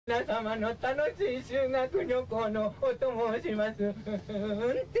皆様の楽しい修学旅行のおと申します。運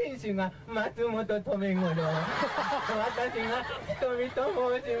転手が松本留五郎。私がひとみと申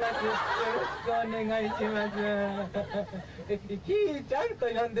します。よろしくお願いします。ひーちゃんと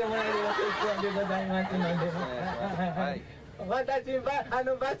呼んでもらえれば結構でございますので。はい。私バ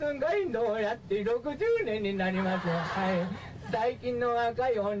スガイドをやって60年になります。はい。最近の若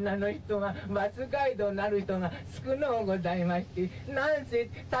い女の人がバスガイドになる人が少のうございまして、なんせ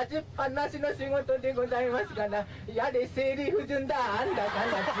立ちっぱなしの仕事でございますから、やれ生理不順だあんだか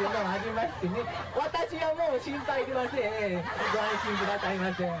んだっていうのがありましてね、私はもう心配いりません。ご安心ください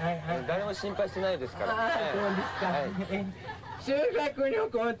ませ。はいはい、誰も心配してないですから。ああ、そうですか。修学旅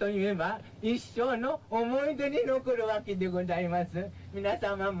行といえば一生の思い出に残るわけでございます。皆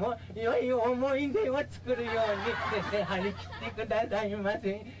様も良い思い出を作るように張り切ってくださいま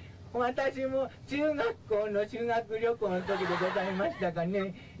せ。私も中学校の修学旅行の時でございましたが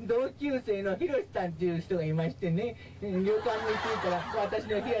ね、同級生のひろしさんっていう人がいましてね、旅館に着いたら私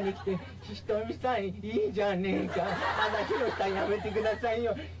の部屋に来て「ひとみさんいいじゃねえか、ひろしさんやめてください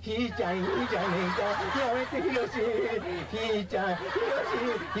よ、ひーちゃんいいじゃねえか、やめてひろし、ひーちゃん、ひろ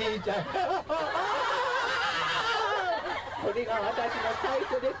し、ひーちゃん」これが私の最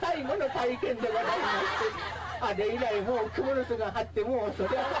初で最後の体験でございまして、あれ以来もう蜘蛛の巣が張ってもうそり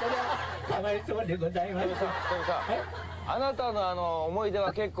ゃかわいそうでございます。あなたの思い出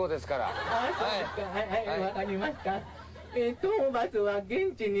は結構ですから。ああ、そうですか。はいはい、わかりました。当バスは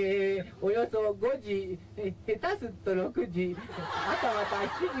現地におよそ5時、下手すっと6時、朝また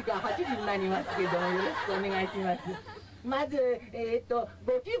7時か8時になりますけども、よろしくお願いします。まず、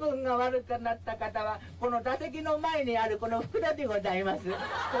ご気分が悪くなった方は、この座席の前にあるこの袋でございます。これ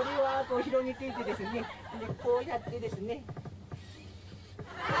はこう広げていてですね、でこうやってですね。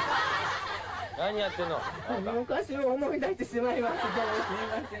何やってんの？昔を思い出してしまいました。すみ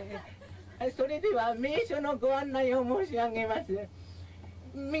ません。それでは名所のご案内を申し上げます。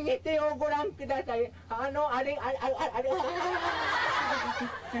右手をご覧ください。あれ。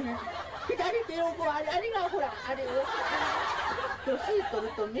左手をあれがほら、あれを。年取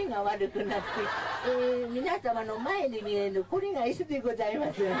ると目が悪くなって、皆様の前に見えるこれが椅子でござい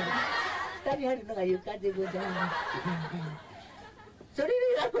ます。二人あるのが床でございます。それで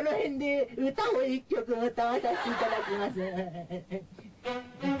はこの辺で歌を一曲歌わさせていただきます。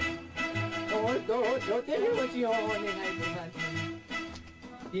お手拍子をお願いします。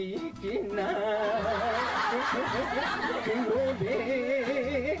いきな黒で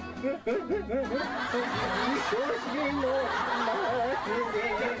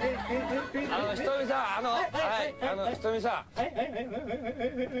ひとみさん、ひとみさん、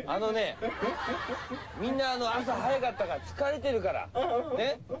みんな朝早かったから疲れてるから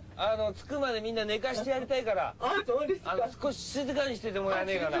ね、着くまでみんな寝かしてやりたいから、そうですか。少し静かにしててもらえ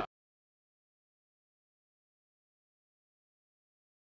ねえかな。